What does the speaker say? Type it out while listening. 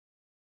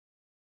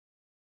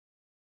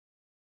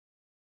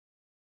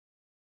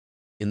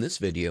In this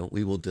video,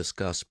 we will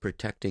discuss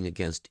protecting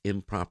against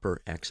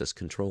improper access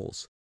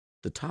controls.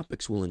 The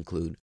topics will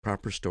include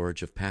proper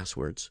storage of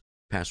passwords,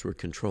 password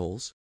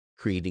controls,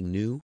 creating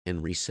new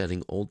and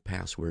resetting old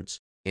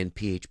passwords, and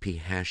PHP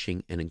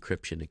hashing and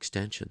encryption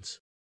extensions.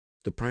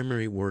 The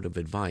primary word of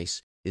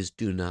advice is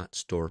do not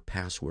store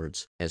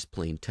passwords as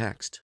plain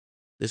text.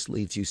 This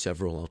leaves you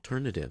several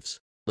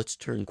alternatives. Let's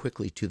turn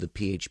quickly to the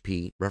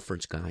PHP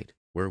reference guide,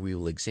 where we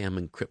will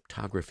examine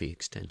cryptography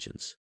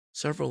extensions.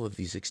 Several of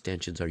these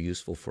extensions are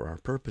useful for our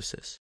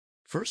purposes.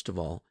 First of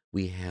all,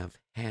 we have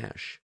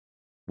hash.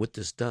 What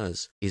this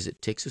does is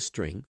it takes a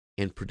string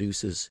and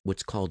produces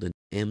what's called an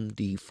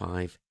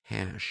MD5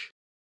 hash.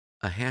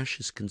 A hash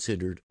is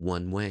considered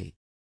one way.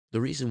 The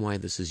reason why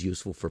this is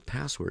useful for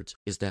passwords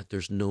is that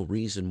there's no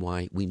reason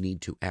why we need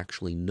to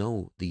actually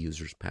know the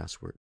user's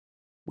password.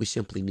 We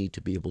simply need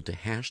to be able to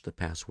hash the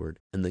password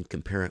and then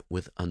compare it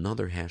with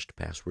another hashed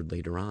password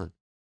later on.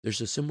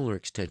 There's a similar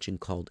extension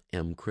called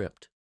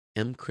mcrypt.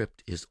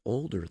 Mcrypt is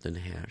older than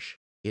hash.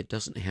 It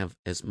doesn't have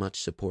as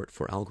much support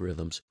for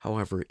algorithms,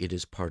 however, it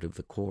is part of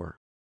the core.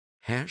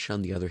 Hash,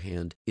 on the other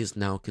hand, is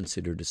now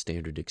considered a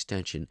standard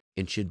extension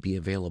and should be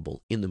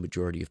available in the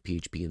majority of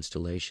PHP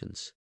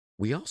installations.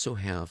 We also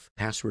have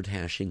password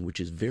hashing, which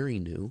is very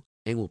new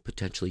and will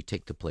potentially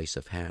take the place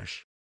of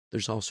hash.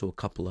 There's also a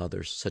couple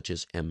others, such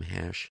as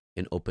mhash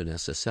and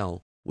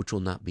OpenSSL, which will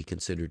not be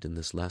considered in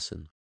this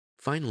lesson.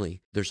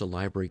 Finally, there's a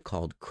library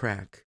called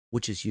crack,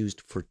 which is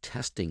used for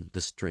testing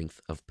the strength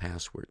of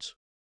passwords.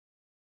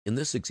 In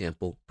this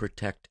example,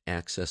 protect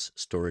access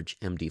storage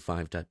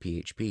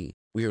md5.php,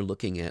 we are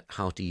looking at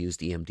how to use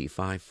the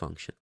md5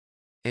 function.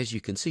 As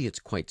you can see, it's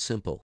quite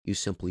simple. You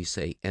simply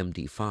say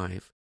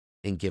md5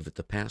 and give it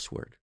the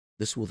password.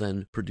 This will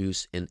then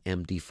produce an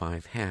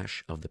md5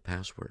 hash of the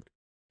password.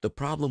 The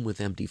problem with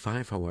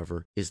md5,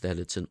 however, is that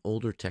it's an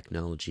older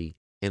technology,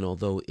 and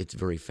although it's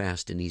very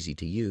fast and easy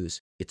to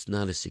use, it's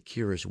not as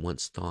secure as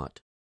once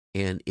thought,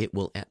 and it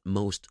will at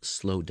most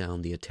slow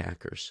down the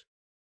attackers.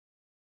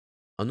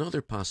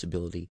 Another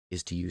possibility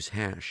is to use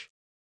hash.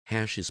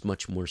 Hash is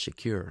much more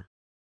secure.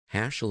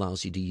 Hash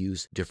allows you to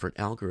use different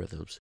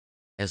algorithms.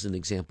 As an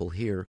example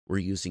here, we're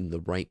using the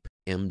RIPE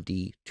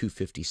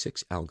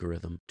MD256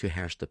 algorithm to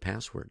hash the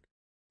password.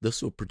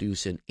 This will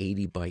produce an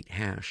 80-byte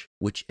hash,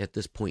 which at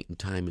this point in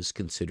time is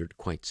considered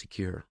quite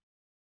secure.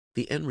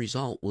 The end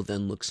result will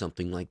then look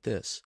something like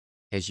this.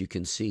 As you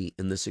can see,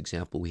 in this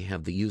example, we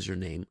have the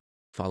username,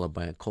 followed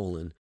by a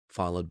colon,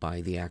 followed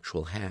by the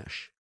actual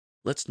hash.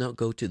 Let's now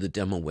go to the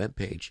demo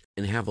webpage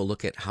and have a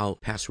look at how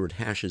password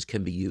hashes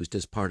can be used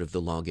as part of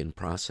the login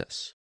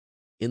process.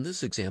 In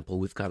this example,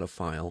 we've got a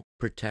file,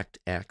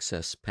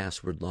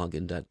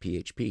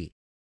 protect_access_password_login.php.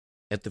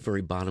 At the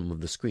very bottom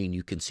of the screen,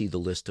 you can see the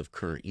list of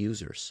current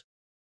users.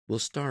 We'll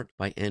start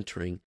by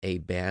entering a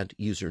bad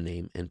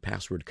username and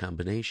password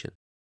combination.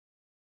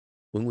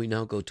 When we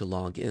now go to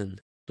log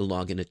in, the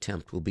login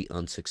attempt will be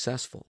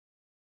unsuccessful.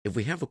 If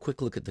we have a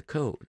quick look at the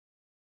code,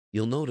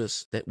 you'll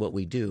notice that what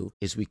we do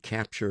is we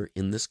capture,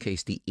 in this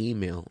case, the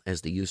email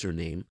as the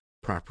username,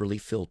 properly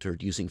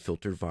filtered using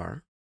filter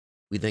var.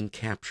 We then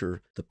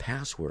capture the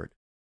password.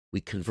 We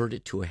convert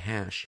it to a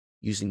hash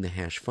using the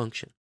hash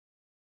function.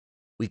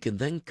 We can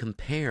then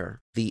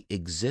compare the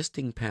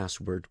existing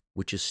password,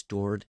 which is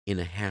stored in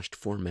a hashed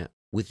format,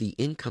 with the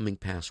incoming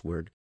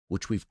password,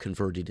 which we've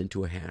converted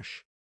into a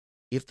hash.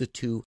 If the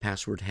two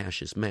password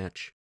hashes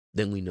match,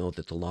 then we know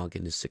that the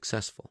login is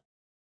successful.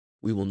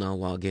 We will now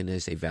log in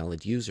as a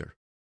valid user.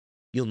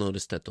 You'll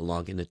notice that the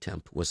login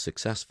attempt was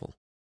successful.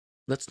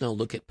 Let's now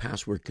look at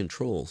password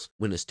controls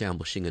when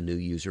establishing a new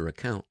user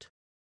account.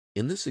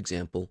 In this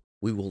example,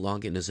 we will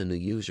log in as a new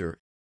user.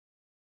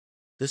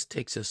 This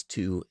takes us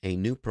to a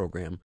new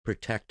program,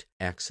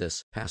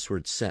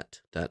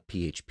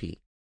 protect_access_password_set.php.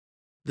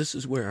 This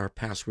is where our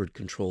password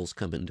controls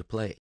come into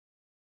play.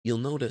 You'll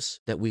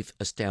notice that we've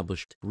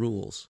established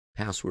rules.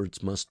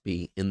 Passwords must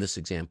be, in this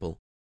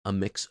example, a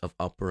mix of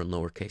upper and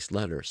lowercase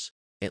letters,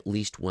 at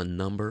least one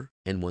number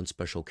and one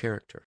special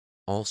character,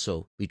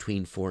 also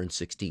between 4 and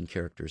 16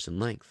 characters in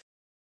length.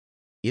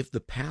 If the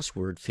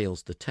password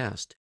fails the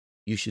test,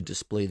 you should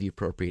display the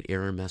appropriate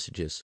error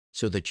messages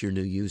so that your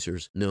new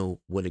users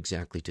know what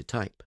exactly to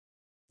type.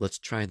 Let's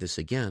try this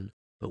again,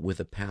 but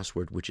with a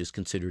password which is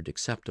considered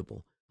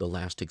acceptable, the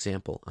last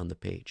example on the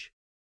page.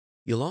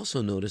 You'll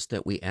also notice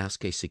that we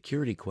ask a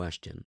security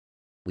question.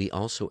 We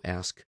also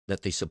ask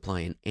that they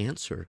supply an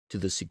answer to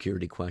the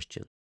security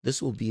question.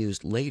 This will be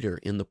used later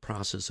in the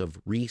process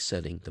of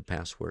resetting the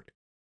password.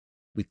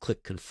 We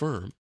click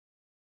confirm.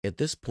 At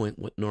this point,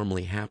 what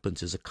normally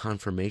happens is a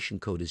confirmation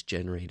code is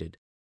generated,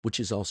 which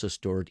is also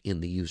stored in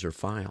the user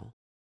file.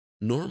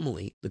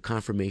 Normally, the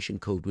confirmation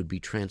code would be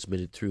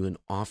transmitted through an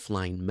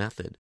offline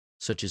method,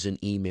 such as an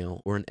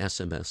email or an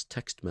SMS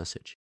text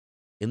message.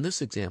 In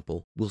this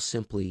example, we'll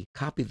simply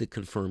copy the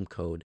confirm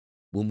code.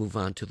 We'll move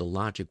on to the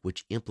logic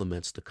which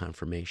implements the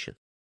confirmation.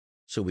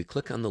 So we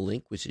click on the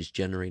link which is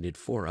generated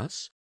for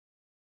us,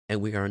 and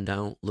we are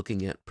now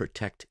looking at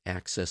protect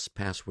access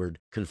password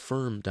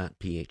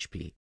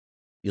confirm.php.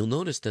 You'll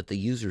notice that the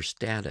user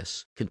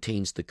status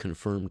contains the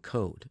confirmed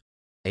code.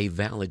 A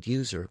valid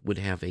user would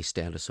have a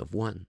status of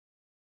 1.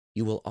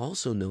 You will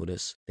also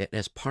notice that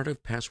as part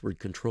of password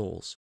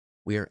controls,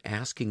 we are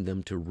asking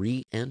them to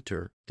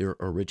re-enter their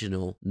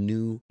original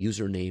new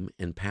username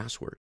and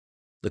password.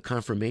 The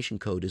confirmation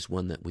code is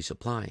one that we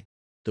supply.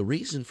 The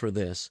reason for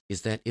this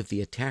is that if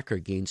the attacker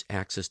gains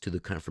access to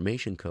the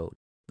confirmation code,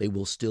 they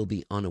will still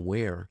be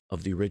unaware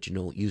of the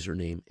original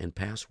username and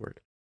password.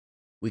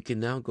 We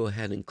can now go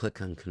ahead and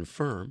click on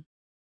Confirm,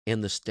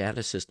 and the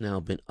status has now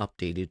been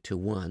updated to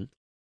 1.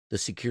 The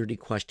security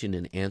question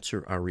and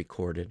answer are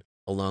recorded,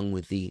 along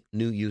with the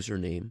new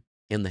username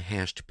and the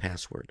hashed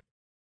password.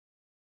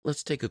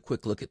 Let's take a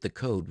quick look at the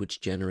code which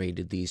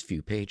generated these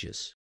few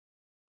pages.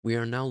 We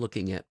are now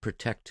looking at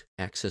protect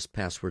access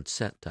password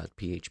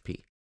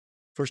set.php.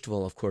 First of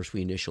all, of course,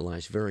 we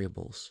initialize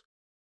variables.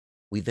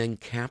 We then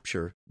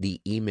capture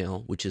the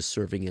email which is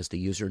serving as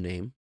the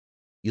username.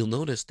 You'll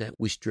notice that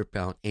we strip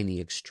out any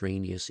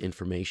extraneous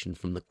information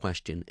from the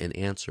question and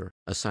answer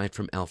aside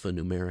from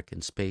alphanumeric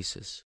and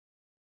spaces.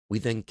 We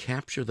then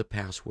capture the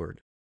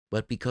password,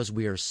 but because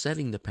we are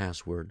setting the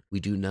password, we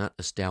do not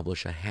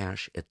establish a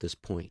hash at this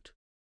point.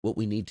 What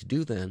we need to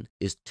do then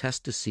is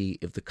test to see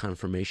if the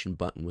confirmation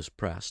button was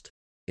pressed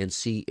and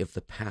see if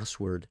the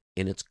password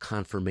and its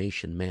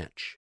confirmation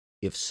match.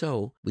 If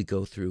so, we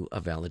go through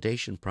a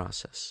validation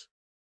process.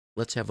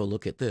 Let's have a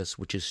look at this,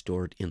 which is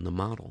stored in the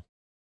model.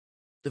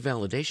 The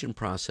validation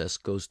process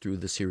goes through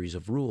the series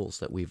of rules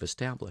that we've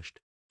established.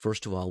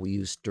 First of all, we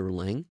use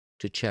strlen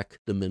to check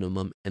the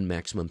minimum and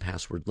maximum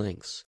password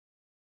lengths.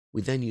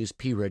 We then use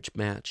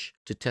preg_match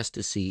to test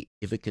to see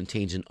if it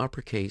contains an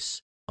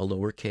uppercase, a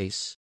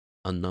lowercase,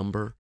 a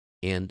number,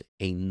 and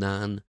a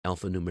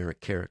non-alphanumeric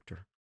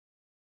character.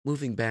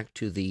 Moving back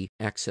to the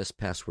access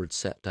password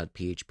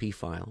set.php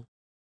file,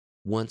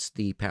 once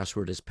the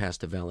password is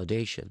passed a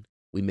validation,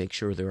 we make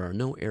sure there are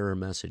no error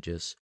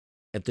messages.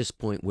 At this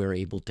point, we're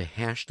able to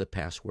hash the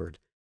password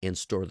and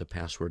store the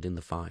password in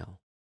the file.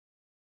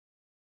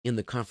 In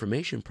the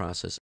confirmation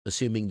process,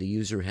 assuming the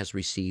user has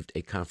received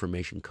a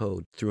confirmation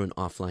code through an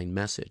offline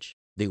message,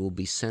 they will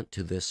be sent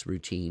to this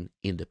routine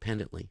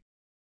independently.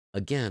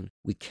 Again,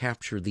 we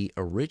capture the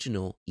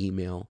original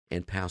email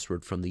and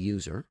password from the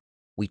user.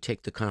 We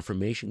take the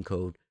confirmation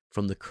code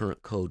from the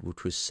current code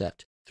which was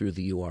set through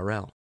the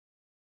URL.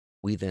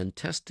 We then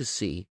test to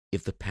see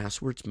if the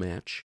passwords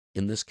match.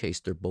 In this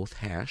case, they're both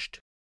hashed.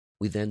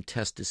 We then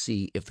test to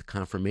see if the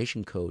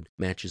confirmation code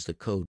matches the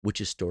code which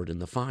is stored in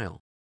the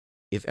file.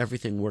 If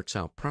everything works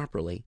out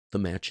properly, the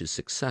match is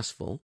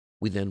successful.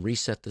 We then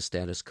reset the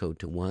status code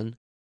to 1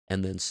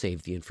 and then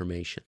save the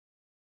information.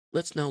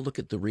 Let's now look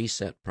at the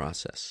reset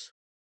process.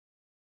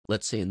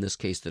 Let's say in this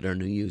case that our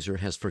new user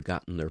has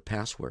forgotten their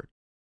password.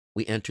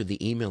 We enter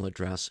the email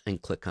address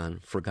and click on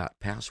Forgot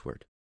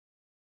Password.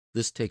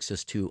 This takes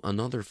us to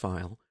another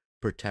file,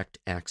 protect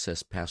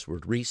access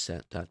password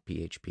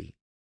reset.php.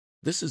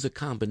 This is a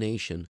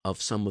combination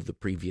of some of the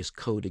previous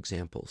code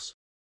examples.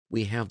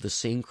 We have the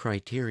same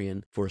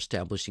criterion for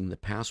establishing the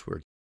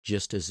password,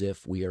 just as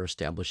if we are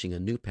establishing a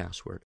new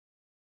password.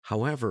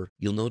 However,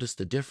 you'll notice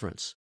the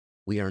difference.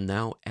 We are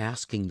now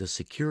asking the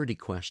security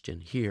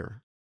question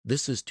here.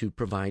 This is to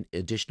provide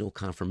additional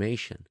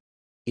confirmation.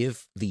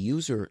 If the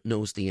user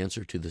knows the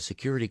answer to the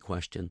security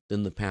question,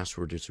 then the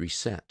password is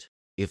reset.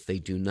 If they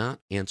do not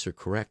answer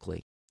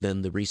correctly,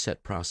 then the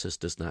reset process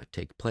does not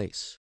take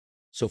place.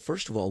 So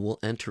first of all, we'll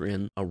enter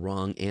in a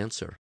wrong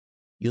answer.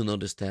 You'll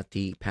notice that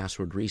the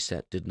password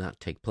reset did not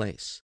take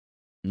place.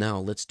 Now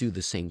let's do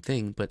the same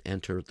thing, but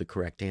enter the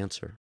correct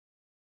answer.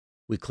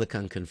 We click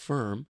on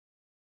Confirm.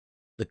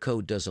 The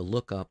code does a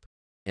lookup,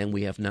 and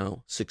we have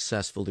now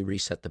successfully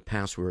reset the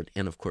password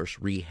and, of course,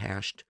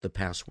 rehashed the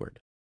password.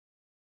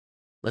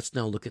 Let's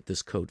now look at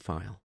this code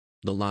file.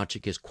 The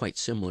logic is quite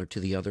similar to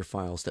the other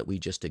files that we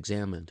just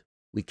examined.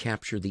 We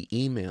capture the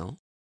email,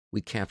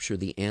 we capture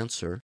the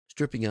answer,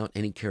 stripping out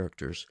any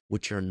characters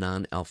which are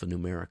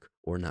non-alphanumeric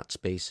or not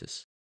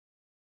spaces.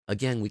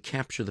 Again, we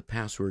capture the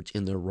passwords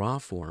in their raw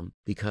form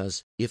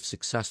because, if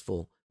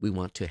successful, we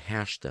want to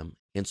hash them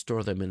and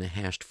store them in a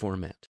hashed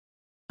format.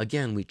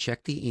 Again, we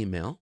check the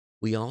email.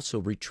 We also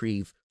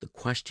retrieve the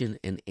question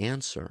and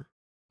answer.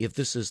 If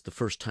this is the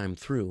first time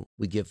through,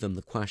 we give them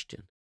the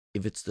question.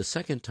 If it's the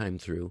second time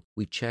through,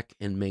 we check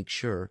and make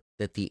sure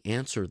that the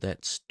answer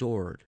that's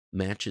stored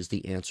matches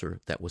the answer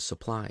that was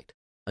supplied.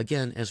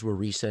 Again, as we're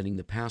resetting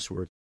the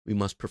password, we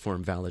must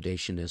perform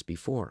validation as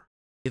before.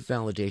 If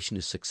validation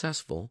is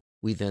successful,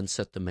 we then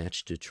set the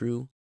match to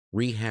true,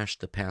 rehash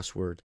the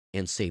password,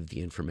 and save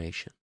the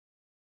information.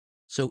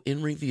 So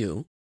in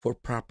review, for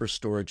proper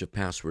storage of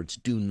passwords,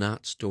 do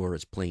not store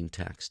as plain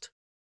text.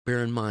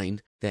 Bear in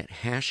mind that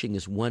hashing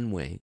is one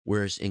way,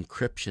 whereas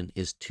encryption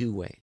is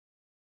two-way.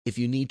 If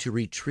you need to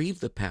retrieve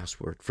the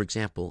password, for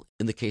example,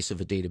 in the case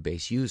of a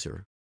database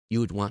user, you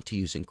would want to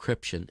use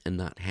encryption and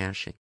not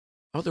hashing.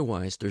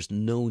 Otherwise, there's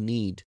no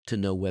need to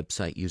know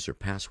website user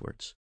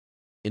passwords.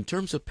 In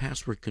terms of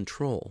password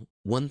control,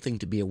 one thing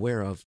to be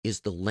aware of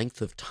is the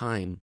length of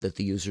time that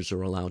the users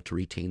are allowed to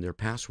retain their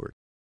password.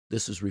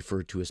 This is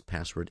referred to as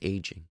password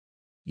aging.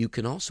 You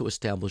can also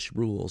establish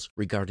rules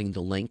regarding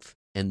the length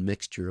and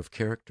mixture of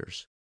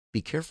characters.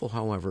 Be careful,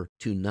 however,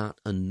 to not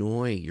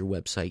annoy your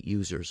website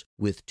users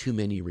with too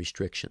many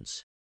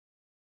restrictions.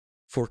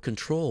 For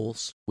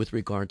controls with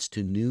regards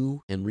to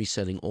new and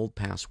resetting old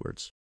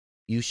passwords,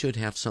 you should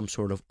have some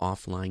sort of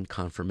offline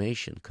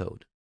confirmation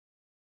code.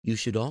 You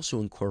should also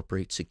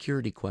incorporate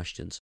security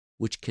questions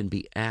which can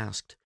be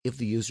asked if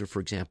the user, for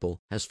example,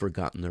 has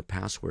forgotten their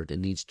password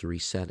and needs to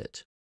reset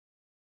it.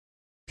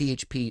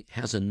 PHP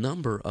has a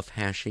number of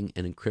hashing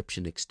and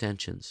encryption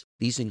extensions.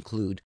 These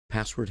include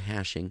password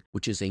hashing,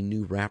 which is a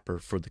new wrapper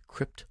for the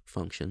crypt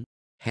function,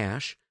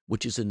 hash,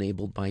 which is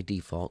enabled by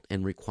default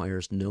and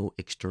requires no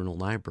external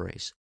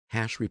libraries.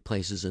 Hash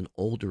replaces an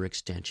older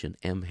extension,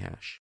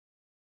 mhash.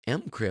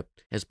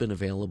 mcrypt has been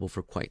available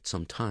for quite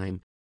some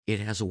time. It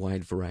has a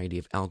wide variety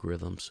of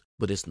algorithms,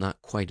 but is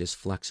not quite as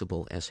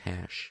flexible as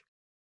hash.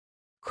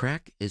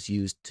 Crack is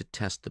used to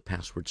test the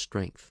password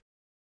strength.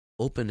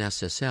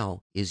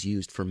 OpenSSL is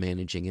used for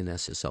managing an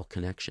SSL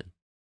connection.